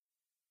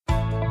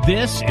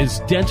This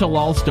is Dental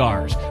All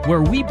Stars,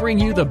 where we bring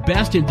you the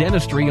best in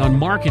dentistry on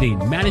marketing,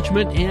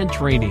 management, and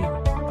training.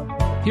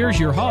 Here's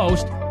your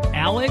host,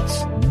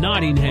 Alex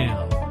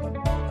Nottingham.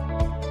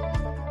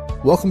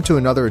 Welcome to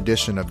another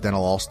edition of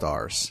Dental All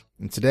Stars,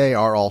 and today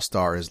our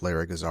All-Star is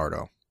Larry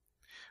Guzzardo.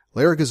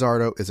 Larry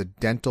Guzzardo is a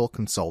dental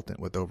consultant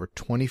with over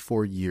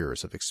 24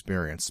 years of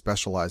experience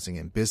specializing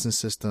in business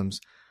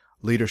systems,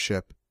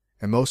 leadership,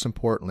 and most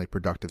importantly,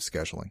 productive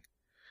scheduling.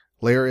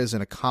 Larry is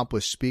an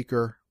accomplished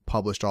speaker,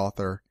 published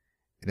author,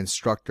 an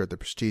instructor at the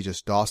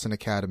prestigious Dawson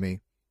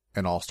Academy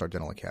and All-Star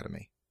Dental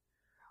Academy.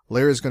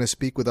 Larry is going to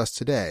speak with us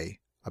today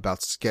about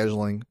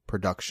scheduling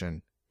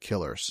production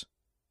killers.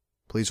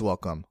 Please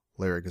welcome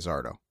Larry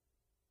Guzzardo.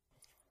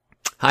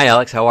 Hi,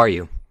 Alex. How are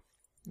you?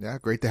 Yeah,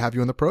 great to have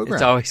you on the program.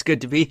 It's always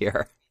good to be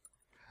here.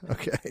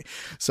 Okay,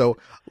 so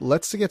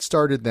let's get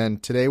started then.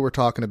 Today we're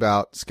talking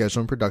about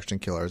scheduling production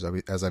killers,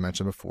 as I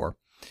mentioned before.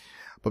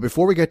 But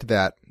before we get to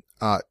that,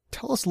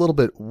 tell us a little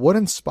bit, what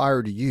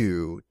inspired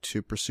you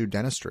to pursue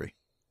dentistry?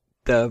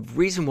 The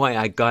reason why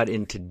I got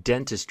into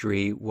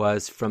dentistry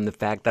was from the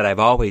fact that I've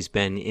always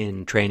been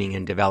in training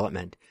and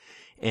development.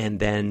 And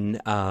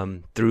then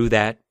through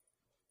that,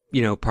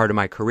 part of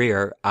my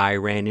career, I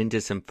ran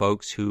into some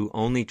folks who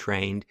only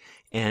trained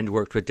and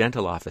worked with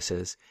dental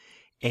offices.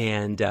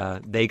 And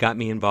they got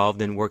me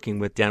involved in working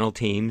with dental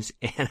teams,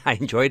 and I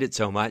enjoyed it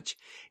so much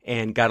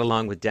and got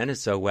along with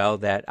dentists so well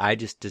that I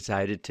just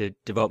decided to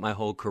devote my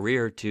whole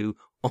career to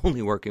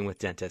only working with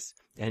dentists.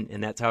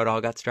 And that's how it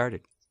all got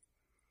started.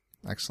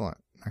 Excellent.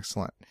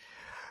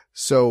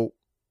 So,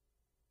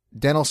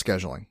 dental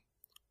scheduling.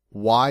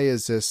 Why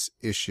is this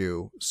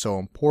issue so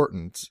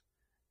important,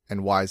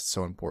 and why is it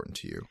so important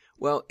to you?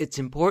 Well, it's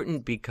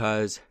important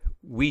because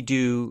we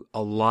do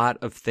a lot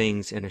of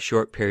things in a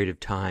short period of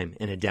time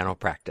in a dental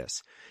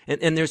practice.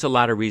 And there's a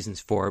lot of reasons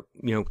for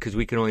it, because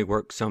we can only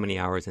work so many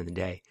hours in the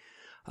day.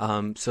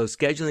 So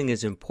scheduling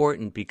is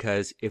important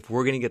because if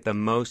we're going to get the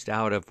most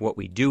out of what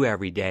we do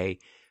every day,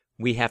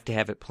 we have to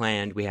have it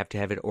planned. We have to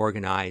have it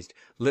organized.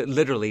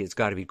 Literally, it's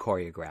got to be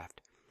choreographed.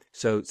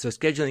 So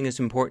scheduling is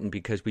important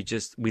because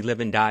we live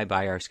and die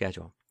by our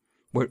schedule.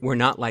 We're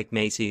not like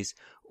Macy's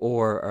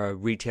or a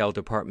retail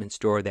department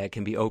store that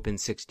can be open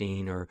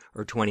 16 or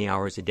 20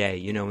 hours a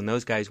day. When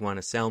those guys want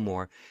to sell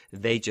more,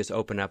 they just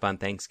open up on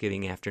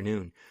Thanksgiving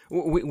afternoon.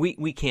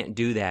 We can't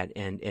do that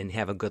and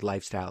have a good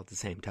lifestyle at the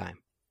same time.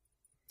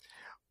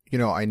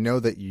 I know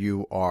that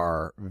you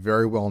are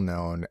very well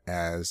known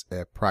as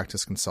a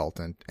practice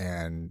consultant,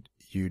 and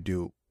you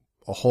do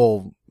a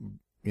whole,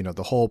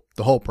 the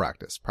whole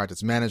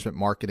practice management,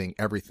 marketing,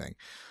 everything.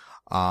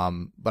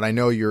 But I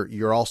know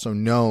you're also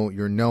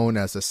known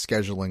as a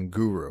scheduling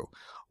guru.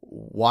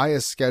 Why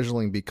has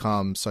scheduling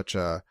become such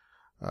and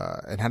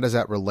how does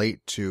that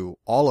relate to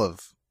all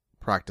of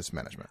practice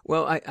management?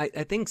 Well,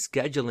 I think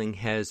scheduling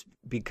has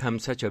become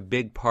such a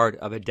big part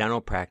of a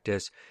dental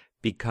practice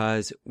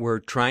because we're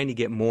trying to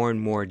get more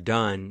and more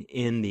done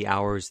in the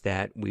hours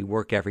that we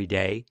work every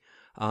day.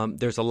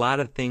 There's a lot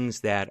of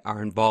things that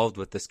are involved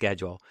with the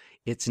schedule.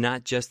 It's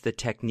not just the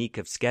technique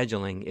of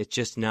scheduling. It's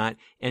just not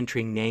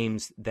entering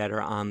names that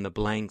are on the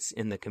blanks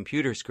in the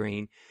computer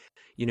screen.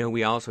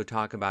 We also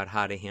talk about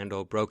how to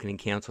handle broken and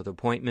canceled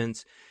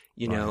appointments,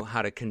 Right.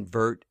 how to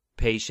convert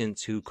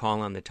patients who call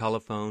on the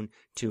telephone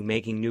to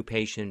making new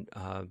patient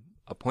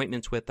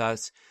appointments with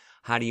us.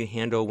 How do you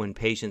handle when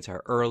patients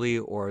are early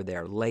or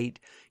they're late?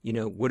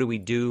 What do we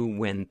do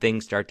when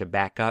things start to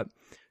back up?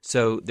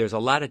 So there's a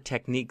lot of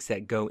techniques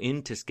that go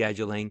into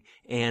scheduling,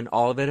 and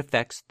all of it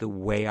affects the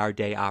way our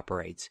day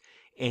operates.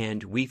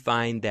 And we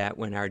find that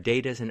when our day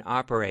doesn't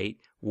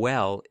operate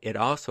well, it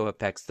also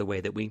affects the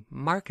way that we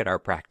market our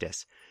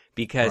practice.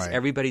 Because Right.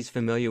 everybody's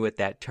familiar with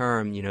that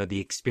term, the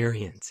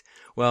experience.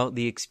 Well,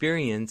 the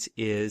experience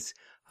is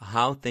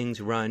how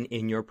things run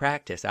in your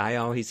practice. I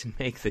always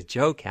make the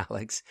joke,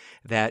 Alex,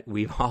 that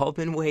we've all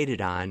been waited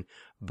on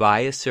by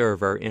a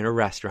server in a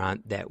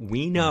restaurant that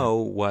we know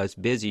was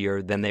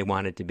busier than they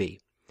wanted to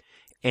be.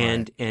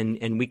 And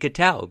we could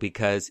tell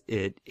because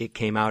it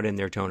came out in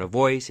their tone of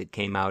voice, it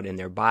came out in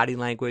their body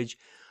language.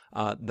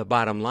 The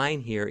bottom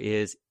line here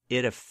is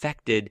it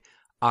affected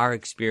our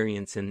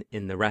experience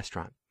in the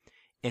restaurant.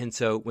 And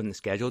so when the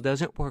schedule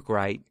doesn't work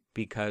right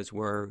because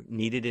we're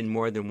needed in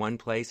more than one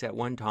place at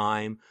one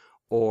time,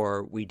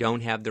 or we don't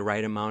have the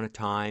right amount of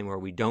time, or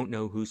we don't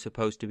know who's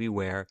supposed to be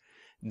where,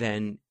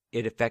 then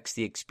it affects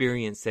the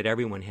experience that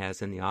everyone has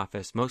in the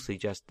office, mostly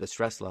just the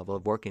stress level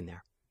of working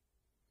there.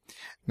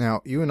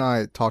 Now, you and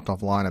I talked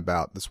offline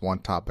about this one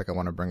topic I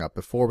want to bring up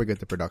before we get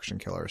to production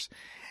killers.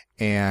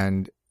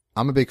 And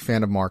I'm a big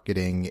fan of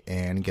marketing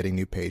and getting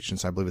new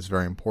patients. I believe it's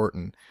very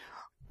important.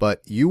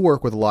 But you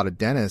work with a lot of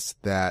dentists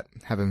that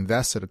have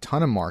invested a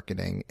ton in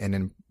marketing and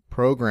in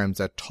programs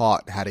that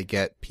taught how to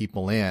get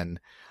people in,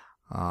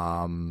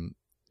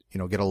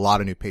 get a lot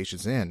of new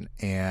patients in.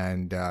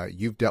 And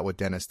you've dealt with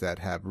dentists that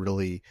have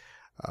really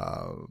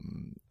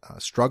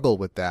struggled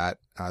with that.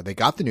 They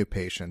got the new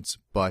patients,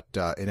 but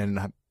it ended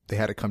up they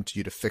had to come to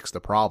you to fix the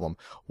problem.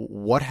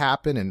 What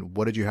happened and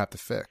what did you have to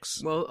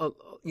fix? Well,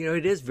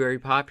 it is very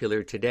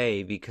popular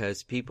today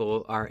because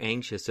people are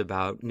anxious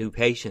about new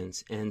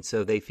patients. And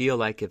so they feel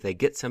like if they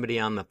get somebody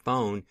on the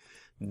phone,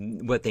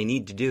 what they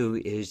need to do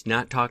is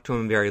not talk to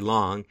them very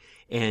long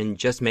and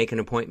just make an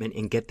appointment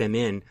and get them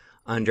in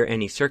under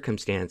any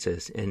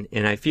circumstances.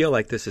 And I feel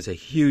like this is a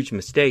huge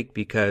mistake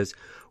because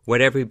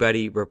what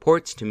everybody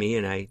reports to me,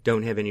 and I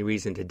don't have any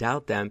reason to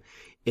doubt them,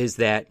 is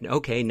that,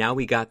 okay, now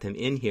we got them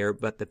in here,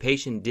 but the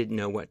patient didn't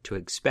know what to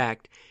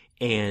expect,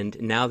 and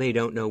now they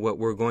don't know what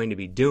we're going to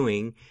be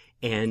doing,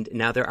 and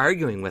now they're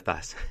arguing with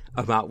us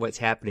about what's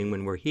happening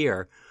when we're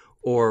here.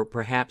 Or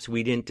perhaps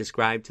we didn't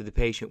describe to the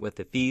patient what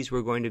the fees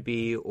were going to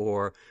be,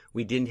 or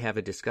we didn't have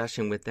a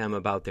discussion with them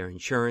about their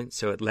insurance,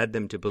 so it led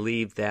them to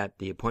believe that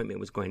the appointment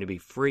was going to be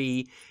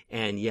free,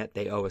 and yet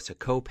they owe us a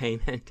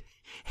co-payment.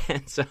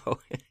 And so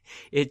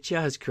it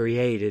just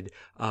created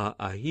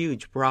a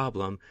huge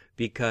problem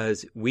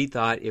because we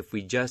thought if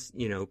we just,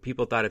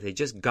 people thought if they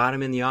just got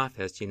them in the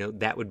office,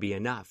 that would be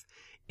enough.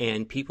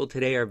 And people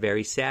today are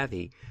very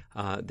savvy.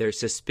 They're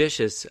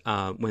suspicious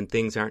when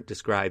things aren't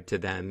described to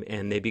them,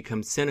 and they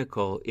become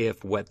cynical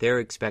if what they're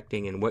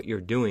expecting and what you're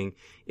doing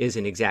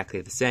isn't exactly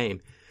the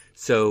same.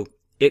 So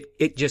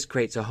it just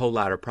creates a whole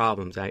lot of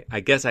problems. I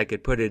guess I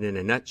could put it in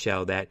a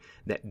nutshell that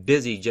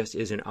busy just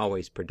isn't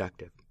always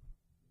productive.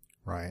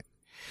 Right.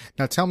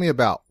 Now tell me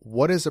about,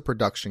 what is a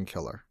production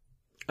killer?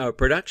 A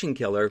production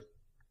killer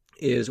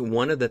is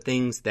one of the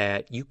things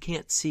that you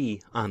can't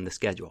see on the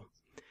schedule.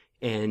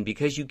 And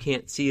because you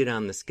can't see it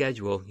on the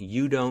schedule,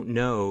 you don't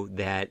know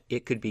that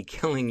it could be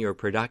killing your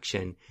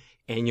production,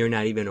 and you're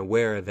not even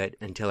aware of it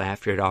until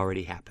after it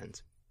already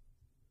happens.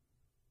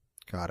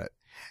 Got it.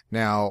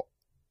 Now,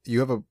 you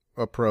have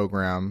a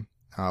program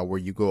where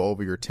you go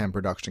over your 10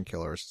 production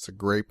killers. It's a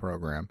great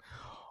program.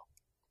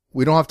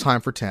 We don't have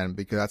time for 10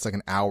 because that's like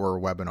an hour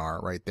webinar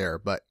right there.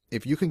 But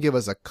if you can give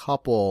us a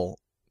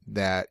couple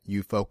that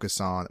you focus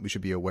on that we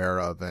should be aware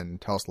of and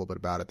tell us a little bit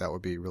about it, that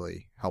would be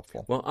really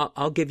helpful. Well,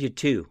 I'll give you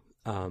two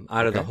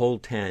out of the whole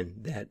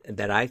 10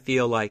 that I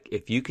feel like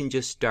if you can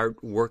just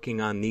start working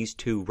on these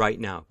two right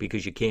now,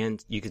 because you can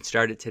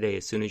start it today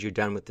as soon as you're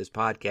done with this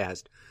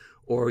podcast,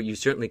 or you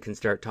certainly can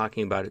start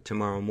talking about it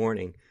tomorrow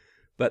morning.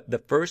 But the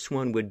first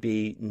one would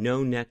be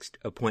no next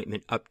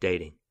appointment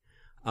updating.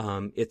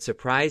 It's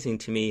surprising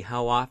to me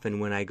how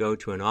often when I go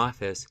to an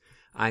office,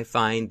 I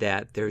find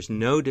that there's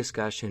no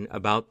discussion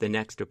about the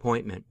next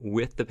appointment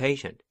with the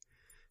patient.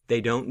 They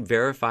don't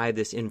verify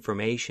this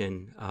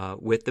information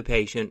with the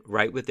patient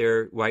right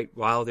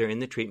while they're in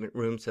the treatment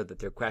room so that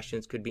their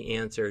questions could be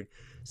answered,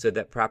 so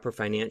that proper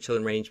financial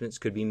arrangements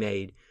could be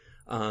made.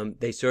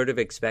 They sort of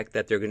expect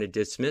that they're going to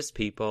dismiss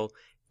people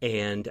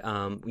and,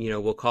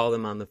 we'll call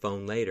them on the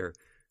phone later.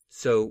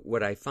 So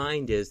what I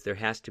find is there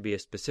has to be a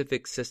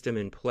specific system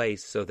in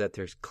place so that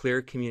there's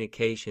clear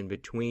communication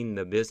between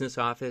the business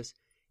office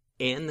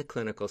and the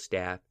clinical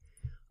staff,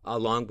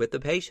 along with the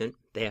patient.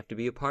 They have to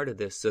be a part of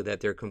this so that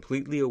they're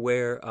completely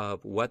aware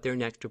of what their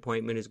next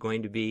appointment is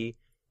going to be,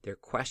 their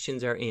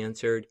questions are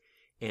answered,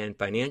 and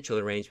financial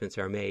arrangements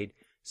are made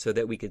so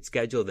that we could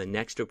schedule the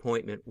next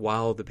appointment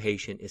while the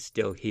patient is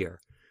still here.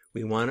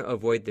 We want to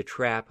avoid the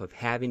trap of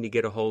having to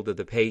get a hold of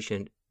the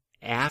patient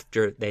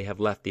after they have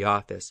left the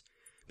office.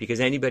 Because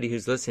anybody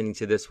who's listening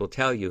to this will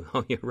tell you,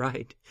 oh, you're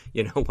right.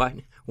 You know what?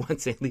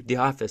 Once they leave the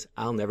office,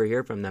 I'll never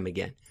hear from them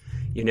again.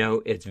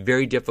 It's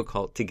very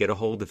difficult to get a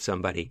hold of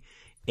somebody.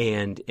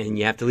 And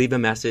you have to leave a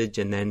message,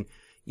 and then,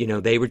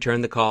 they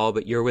return the call,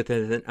 but you're with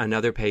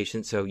another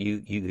patient, so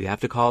you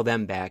have to call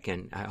them back.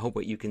 And I hope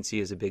what you can see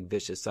is a big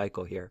vicious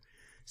cycle here.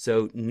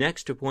 So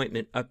next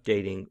appointment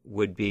updating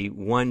would be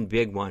one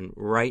big one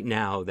right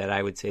now that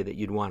I would say that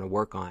you'd want to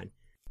work on.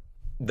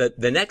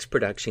 The next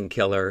production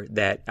killer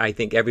that I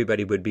think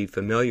everybody would be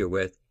familiar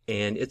with,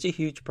 and it's a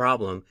huge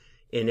problem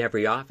in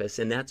every office,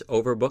 and that's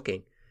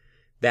overbooking.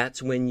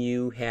 That's when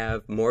you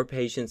have more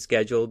patients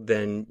scheduled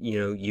than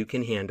you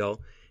can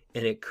handle,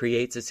 and it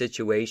creates a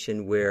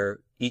situation where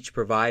each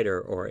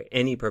provider or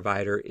any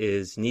provider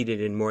is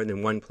needed in more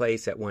than one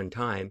place at one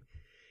time,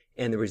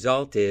 and the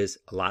result is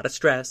a lot of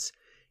stress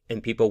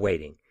and people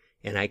waiting.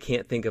 And I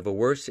can't think of a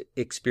worse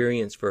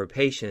experience for a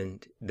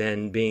patient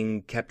than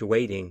being kept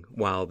waiting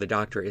while the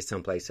doctor is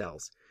someplace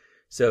else.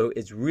 So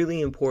it's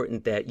really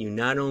important that you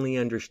not only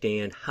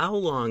understand how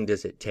long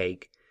does it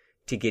take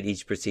to get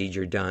each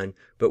procedure done,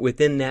 but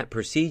within that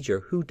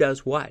procedure, who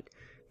does what?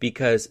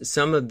 Because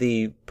some of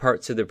the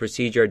parts of the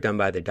procedure are done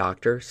by the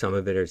doctor, some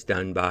of it is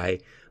done by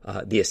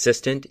the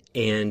assistant,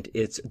 and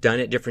it's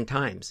done at different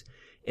times.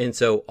 And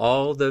so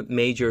all the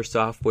major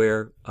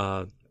software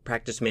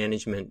practice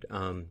management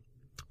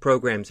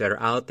programs that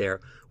are out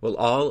there will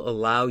all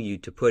allow you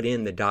to put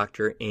in the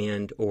doctor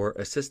and or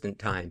assistant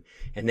time.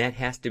 And that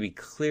has to be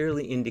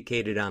clearly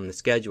indicated on the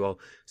schedule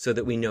so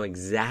that we know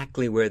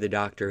exactly where the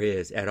doctor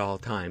is at all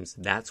times.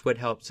 That's what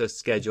helps us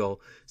schedule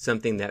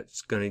something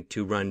that's going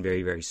to run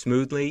very, very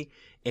smoothly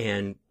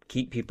and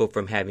keep people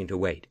from having to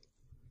wait.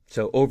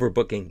 So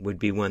overbooking would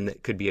be one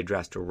that could be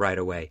addressed right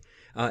away.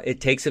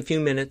 It takes a few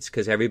minutes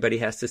because everybody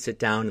has to sit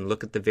down and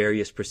look at the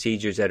various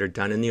procedures that are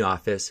done in the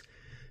office,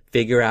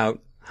 figure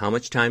out how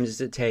much time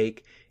does it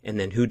take, and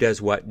then who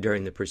does what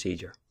during the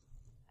procedure.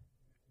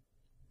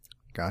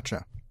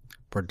 Gotcha.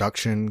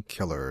 Production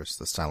killers,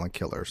 the silent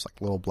killers,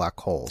 like little black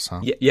holes,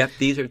 huh? Yep,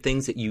 these are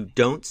things that you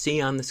don't see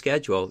on the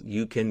schedule.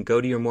 You can go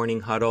to your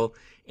morning huddle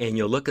and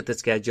you'll look at the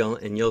schedule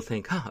and you'll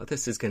think, oh,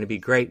 this is going to be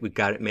great. We've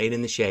got it made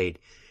in the shade.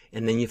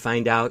 And then you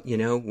find out,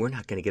 we're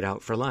not going to get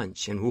out for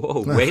lunch. And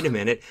whoa, wait a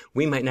minute.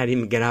 We might not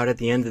even get out at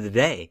the end of the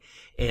day.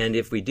 And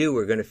if we do,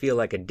 we're going to feel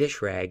like a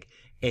dish rag.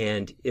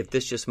 And if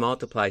this just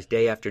multiplies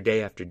day after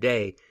day after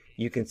day,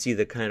 you can see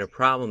the kind of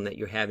problem that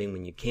you're having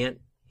when you can't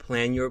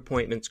plan your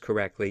appointments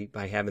correctly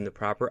by having the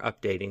proper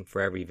updating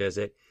for every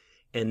visit,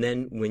 and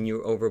then when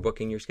you're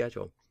overbooking your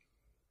schedule.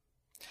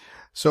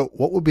 So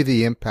what would be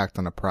the impact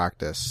on a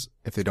practice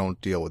if they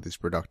don't deal with these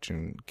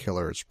production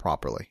killers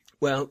properly?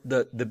 Well,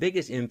 the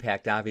biggest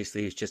impact,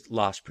 obviously, is just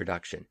lost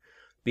production,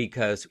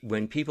 because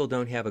when people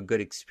don't have a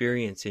good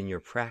experience in your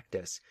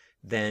practice,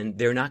 then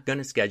they're not going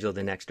to schedule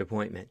the next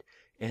appointment.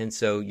 And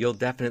so you'll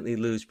definitely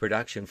lose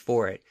production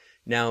for it.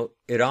 Now,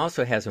 it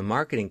also has a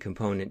marketing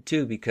component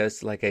too,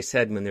 because like I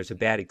said, when there's a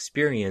bad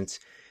experience,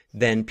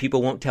 then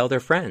people won't tell their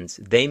friends.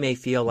 They may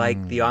feel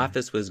like the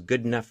office was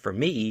good enough for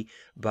me,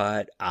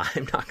 but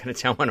I'm not going to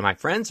tell one of my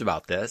friends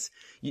about this.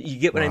 You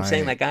get what I'm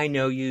saying? Like, I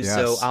know you, yes.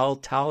 So I'll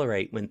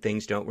tolerate when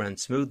things don't run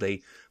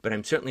smoothly, but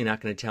I'm certainly not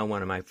going to tell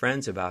one of my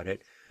friends about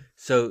it.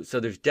 So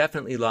there's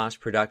definitely lost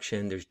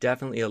production. There's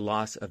definitely a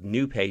loss of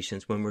new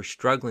patients when we're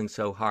struggling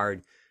so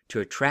hard to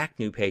attract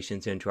new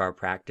patients into our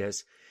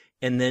practice.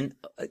 And then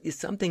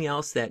something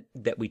else that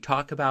we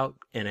talk about,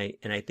 and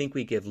I think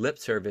we give lip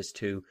service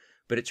to,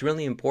 but it's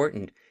really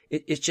important.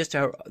 It's just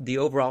the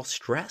overall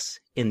stress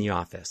in the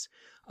office.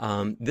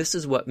 This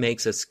is what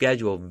makes a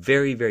schedule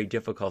very, very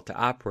difficult to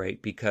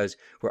operate, because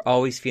we're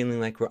always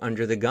feeling like we're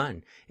under the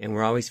gun, and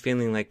we're always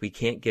feeling like we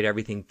can't get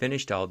everything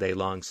finished all day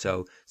long.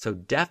 So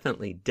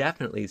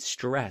definitely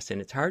stress, and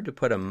it's hard to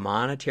put a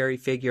monetary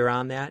figure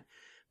on that.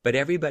 But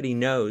everybody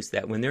knows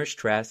that when they're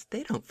stressed,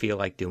 they don't feel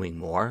like doing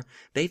more.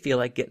 They feel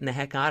like getting the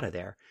heck out of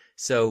there.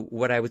 So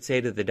what I would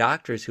say to the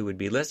doctors who would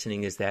be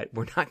listening is that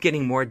we're not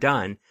getting more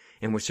done,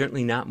 and we're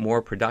certainly not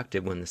more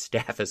productive when the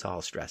staff is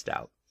all stressed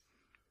out.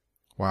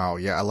 Wow.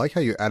 Yeah. I like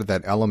how you added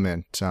that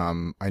element.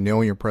 I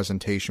know in your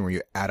presentation where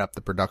you add up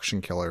the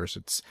production killers,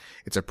 it's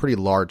a pretty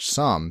large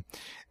sum.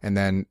 And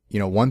then,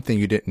 one thing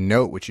you didn't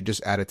note, which you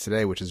just added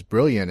today, which is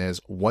brilliant, is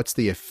what's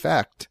the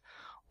effect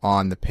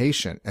on the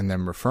patient and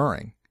them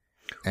referring.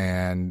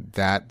 And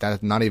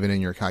that's not even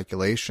in your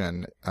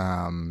calculation.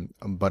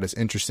 But it's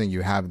interesting.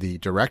 You have the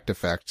direct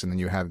effects, and then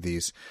you have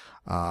these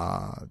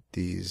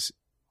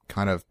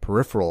kind of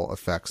peripheral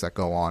effects that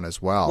go on as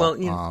well.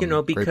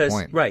 Well,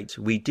 because, right,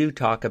 we do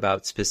talk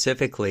about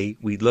specifically,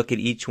 we look at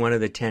each one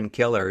of the 10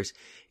 killers,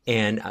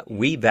 and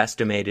we've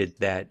estimated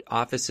that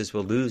offices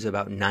will lose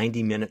about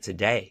 90 minutes a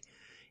day.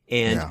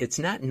 And It's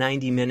not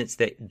 90 minutes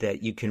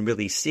that you can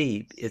really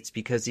see. It's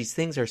because these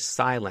things are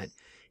silent.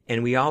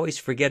 And we always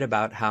forget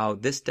about how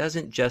this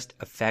doesn't just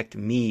affect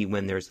me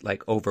when there's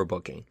like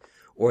overbooking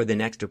or the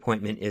next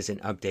appointment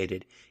isn't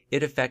updated.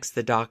 It affects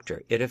the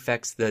doctor. It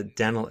affects the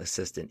dental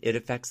assistant. It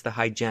affects the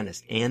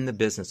hygienist and the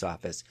business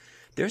office.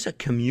 There's a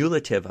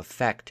cumulative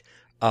effect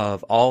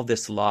of all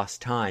this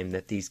lost time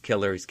that these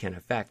killers can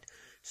affect.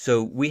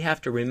 So we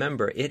have to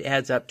remember it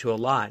adds up to a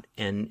lot.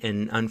 And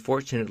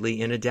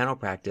unfortunately, in a dental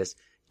practice,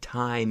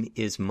 time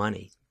is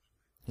money.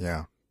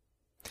 Yeah.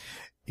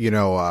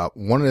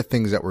 One of the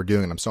things that we're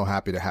doing, and I'm so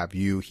happy to have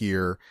you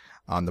here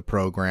on the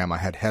program. I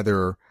had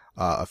Heather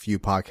a few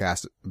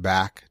podcasts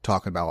back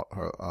talking about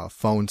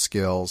phone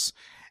skills.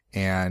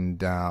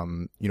 And,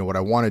 what I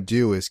want to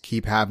do is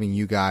keep having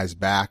you guys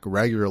back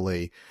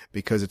regularly,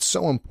 because it's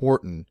so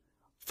important,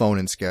 phone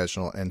and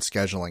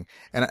scheduling.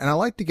 And I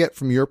like to get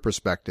from your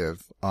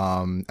perspective,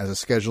 as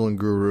a scheduling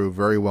guru,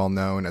 very well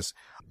known, as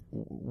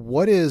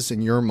what is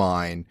in your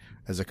mind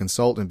as a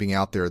consultant being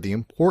out there, the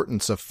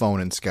importance of phone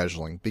and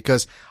scheduling?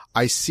 Because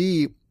I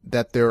see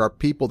that there are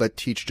people that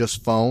teach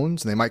just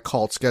phones, and they might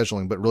call it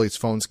scheduling, but really it's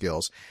phone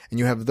skills. And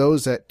you have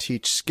those that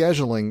teach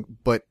scheduling,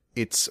 but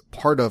it's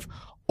part of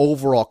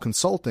overall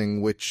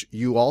consulting, which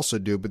you also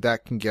do, but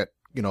that can get,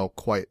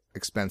 quite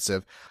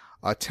expensive.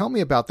 Tell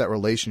me about that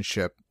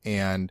relationship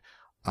and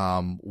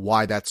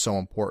why that's so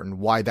important,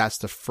 why that's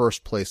the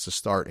first place to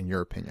start, in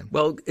your opinion.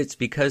 Well, it's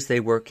because they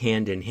work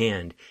hand in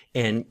hand.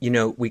 And,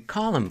 we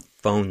call them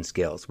phone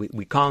skills.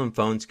 We call them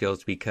phone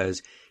skills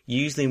because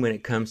usually when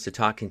it comes to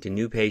talking to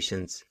new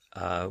patients,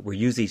 we're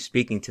usually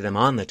speaking to them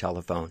on the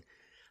telephone.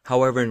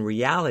 However, in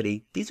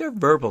reality, these are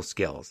verbal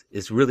skills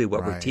is really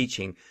what we're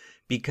teaching,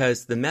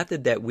 because the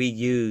method that we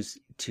use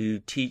to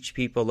teach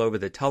people over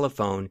the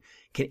telephone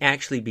can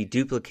actually be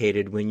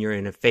duplicated when you're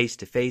in a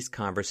face-to-face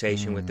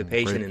conversation with the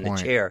patient in the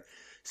chair.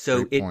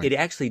 So it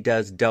actually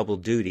does double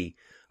duty.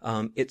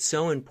 It's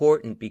so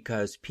important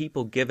because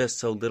people give us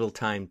so little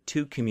time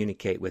to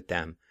communicate with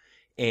them.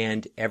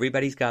 And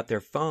everybody's got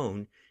their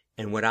phone,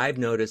 And what I've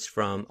noticed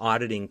from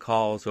auditing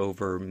calls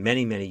over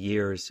many, many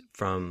years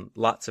from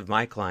lots of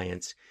my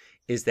clients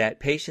is that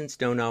patients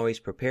don't always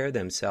prepare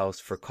themselves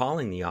for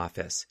calling the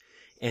office.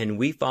 And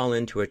we fall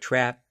into a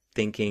trap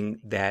thinking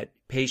that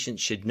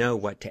patients should know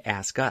what to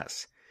ask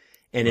us.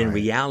 And in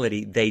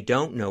reality, they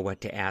don't know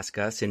what to ask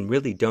us and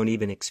really don't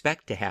even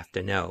expect to have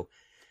to know.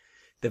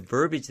 The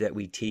verbiage that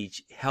we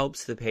teach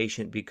helps the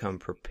patient become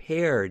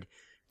prepared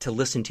to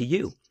listen to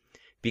you,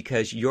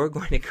 because you're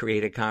going to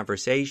create a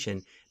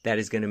conversation that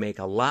is going to make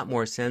a lot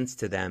more sense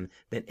to them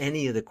than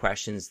any of the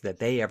questions that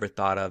they ever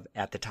thought of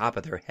at the top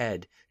of their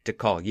head to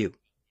call you.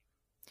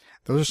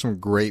 Those are some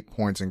great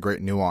points and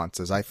great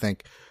nuances. I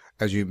think,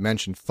 as you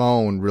mentioned,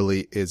 phone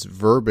really is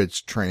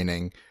verbiage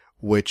training,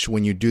 which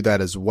when you do that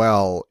as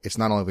well, it's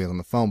not only on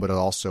the phone, but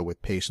also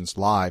with patients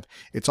live.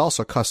 It's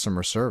also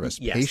customer service,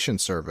 yes. Patient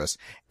service.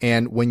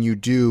 And when you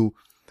do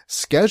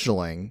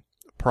scheduling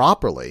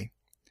properly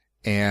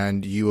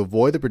and you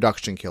avoid the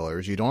production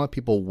killers, you don't have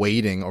people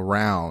waiting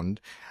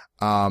around,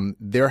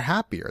 they're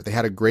happier. They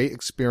had a great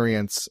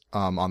experience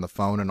on the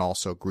phone and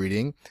also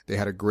greeting. They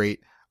had a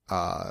great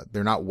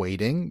they're not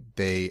waiting.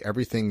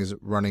 Everything is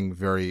running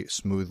very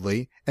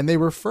smoothly, and they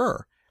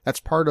refer.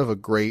 That's part of a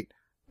great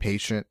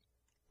patient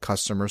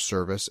customer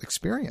service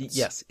experience.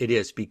 Yes, it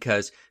is,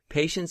 because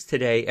patients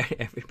today,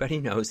 everybody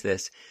knows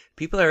this,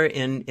 people are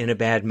in a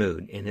bad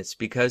mood, and it's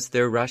because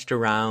they're rushed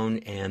around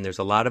and there's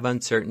a lot of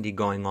uncertainty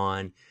going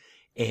on,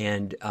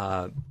 and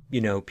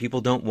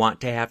people don't want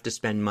to have to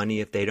spend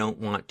money if they don't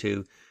want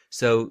to,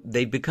 so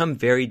they become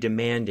very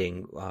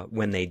demanding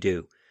when they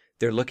do.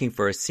 They're looking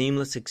for a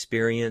seamless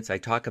experience. I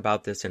talk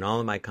about this in all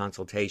of my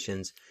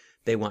consultations.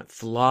 They want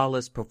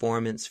flawless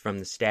performance from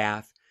the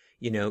staff.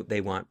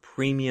 They want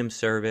premium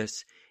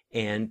service,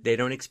 and they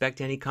don't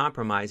expect any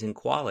compromise in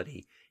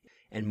quality.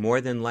 And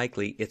more than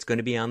likely, it's going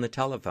to be on the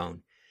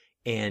telephone.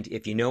 And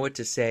if you know what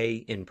to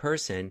say in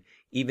person,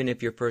 even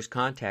if your first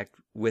contact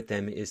with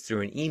them is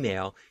through an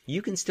email,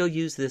 you can still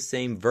use this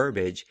same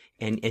verbiage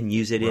and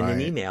use it in an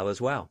email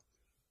as well.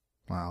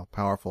 Wow,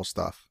 powerful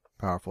stuff.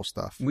 Powerful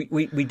stuff.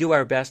 We do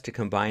our best to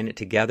combine it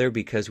together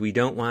because we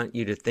don't want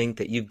you to think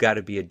that you've got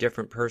to be a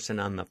different person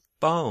on the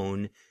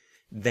phone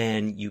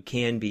than you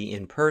can be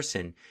in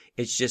person.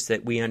 It's just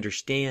that we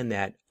understand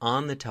that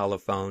on the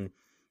telephone,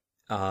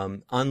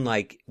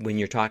 unlike when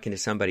you're talking to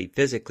somebody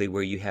physically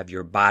where you have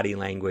your body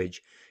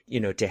language,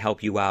 to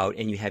help you out,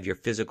 and you have your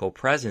physical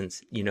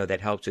presence,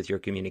 that helps with your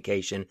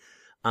communication,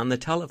 on the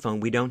telephone,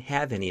 we don't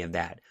have any of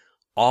that.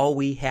 All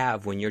we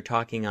have when you're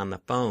talking on the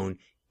phone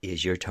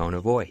is your tone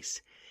of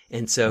voice.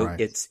 And so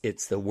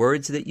it's the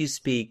words that you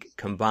speak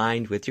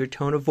combined with your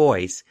tone of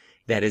voice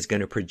that is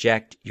going to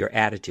project your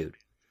attitude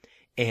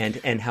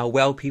and how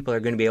well people are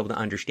going to be able to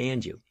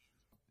understand you.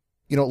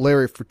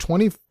 Larry, for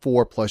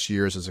 24 plus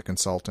years as a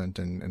consultant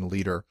and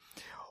leader,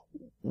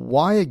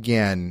 why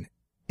again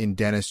in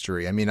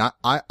dentistry? I mean,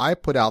 I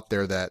put out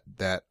there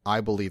that I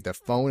believe that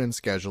phone and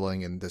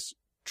scheduling and this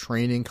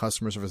training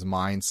customer service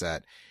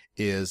mindset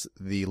is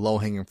the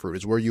low-hanging fruit,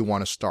 is where you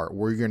want to start,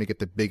 where you're going to get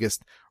the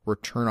biggest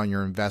return on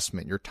your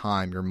investment, your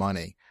time, your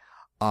money.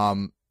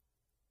 Why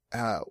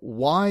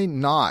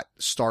not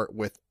start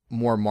with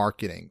more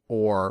marketing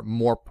or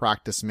more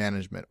practice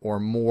management or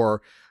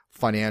more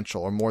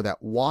financial or more that?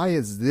 Why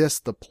is this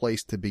the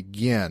place to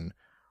begin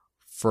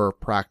for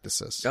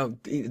practices? Oh,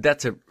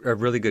 that's a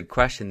really good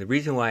question. The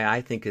reason why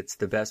I think it's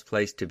the best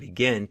place to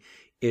begin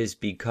is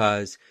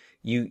because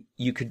you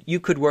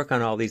could work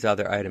on all these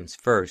other items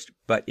first,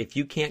 but if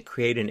you can't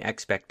create an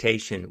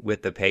expectation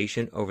with the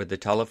patient over the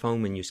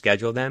telephone when you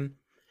schedule them,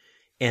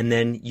 and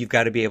then you've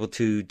got to be able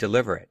to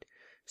deliver it.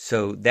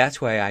 So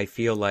that's why I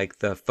feel like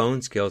the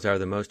phone skills are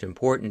the most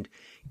important.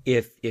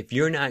 If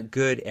you're not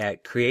good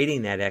at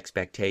creating that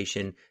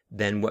expectation,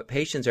 then what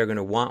patients are going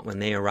to want when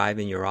they arrive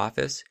in your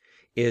office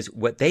is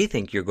what they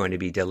think you're going to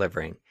be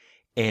delivering.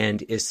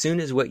 And as soon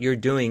as what you're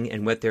doing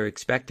and what they're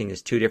expecting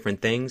is two different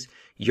things,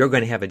 you're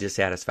going to have a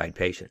dissatisfied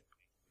patient.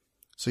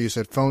 So you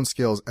said phone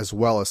skills as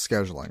well as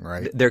scheduling,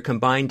 right? They're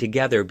combined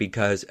together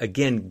because,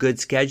 again, good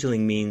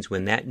scheduling means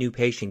when that new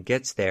patient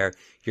gets there,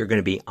 you're going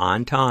to be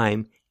on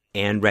time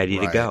and ready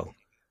to go.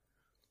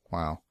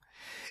 Wow.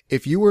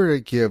 If you were to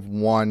give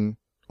one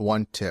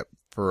tip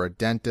for a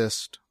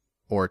dentist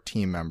or a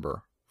team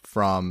member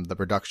from the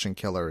production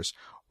killers,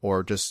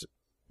 or just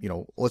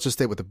let's just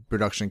stay with the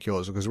production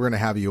killers because we're going to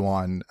have you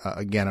on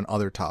again on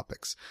other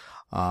topics.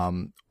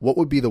 What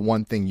would be the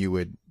one thing you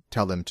would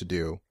tell them to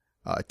do,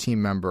 a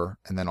team member,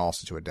 and then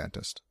also to a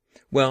dentist?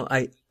 Well,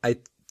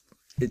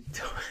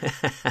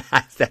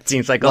 that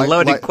seems like a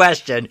loaded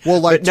question.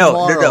 Well,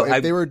 tomorrow, no.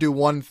 If they were to do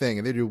one thing,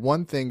 and they do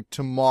one thing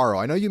tomorrow,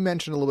 I know you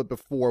mentioned a little bit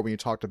before when you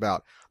talked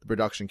about the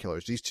production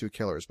killers, these two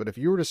killers, but if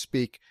you were to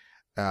speak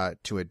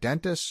to a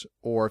dentist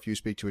or if you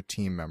speak to a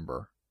team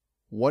member,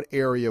 what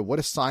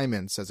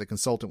assignments as a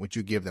consultant would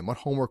you give them? What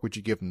homework would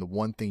you give them? The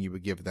one thing you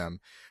would give them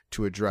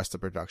to address the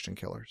production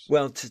killers?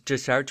 Well, to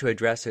start to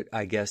address it,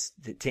 I guess,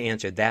 to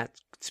answer that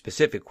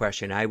specific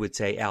question, I would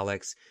say,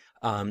 Alex,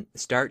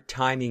 start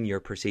timing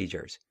your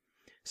procedures.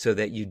 so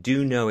that you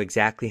do know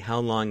exactly how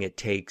long it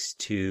takes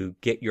to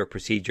get your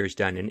procedures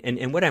done.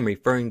 And what I'm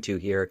referring to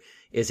here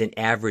is an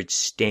average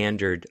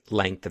standard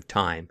length of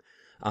time,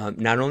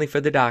 not only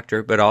for the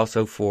doctor, but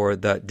also for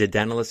the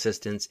dental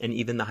assistants and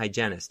even the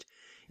hygienist.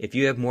 If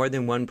you have more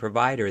than one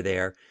provider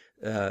there,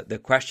 the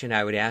question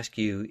I would ask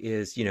you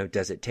is,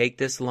 does it take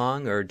this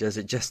long, or does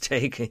it just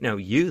take,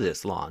 you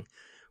this long?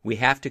 We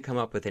have to come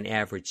up with an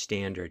average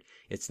standard.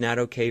 It's not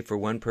okay for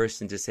one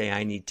person to say,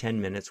 I need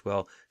 10 minutes,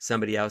 while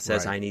somebody else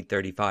says, I need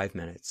 35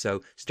 minutes.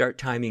 So start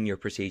timing your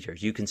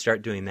procedures. You can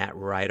start doing that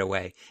right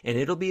away, and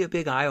it'll be a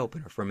big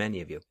eye-opener for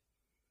many of you.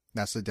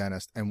 That's the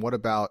dentist. And what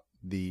about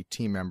the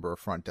team member or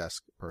front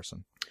desk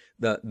person?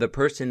 The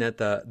person at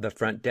the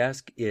front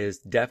desk is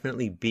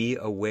definitely be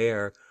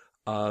aware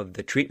of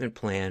the treatment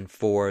plan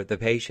for the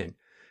patient,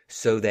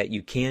 so that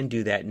you can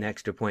do that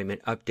next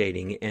appointment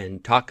updating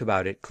and talk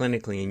about it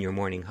clinically in your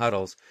morning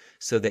huddles,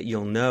 so that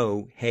you'll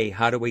know, hey,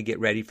 how do we get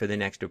ready for the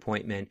next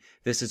appointment?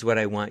 This is what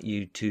I want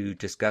you to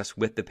discuss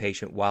with the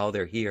patient while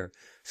they're here,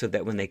 so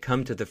that when they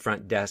come to the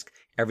front desk,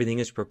 everything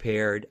is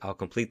prepared. I'll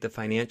complete the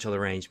financial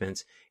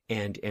arrangements,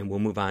 and we'll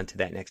move on to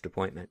that next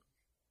appointment.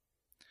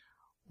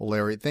 Well,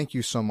 Larry, thank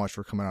you so much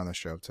for coming on the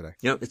show today.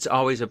 It's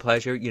always a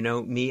pleasure.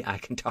 Me, I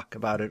can talk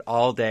about it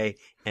all day,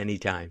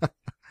 anytime.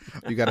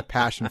 You got a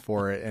passion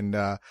for it, and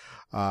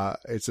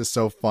it's just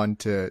so fun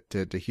to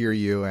hear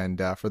you.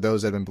 And for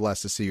those that have been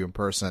blessed to see you in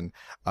person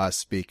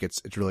speak,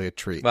 it's really a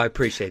treat. Well, I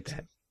appreciate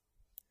that.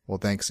 Well,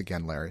 thanks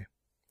again, Larry.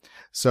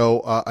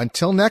 So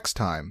until next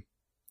time,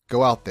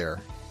 go out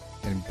there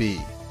and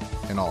be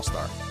an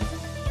all-star.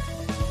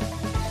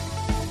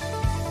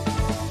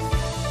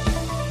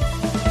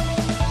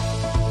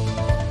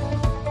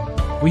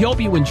 We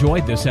hope you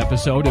enjoyed this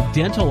episode of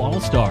Dental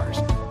All Stars.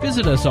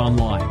 Visit us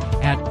online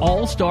at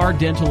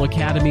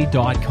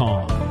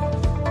allstardentalacademy.com.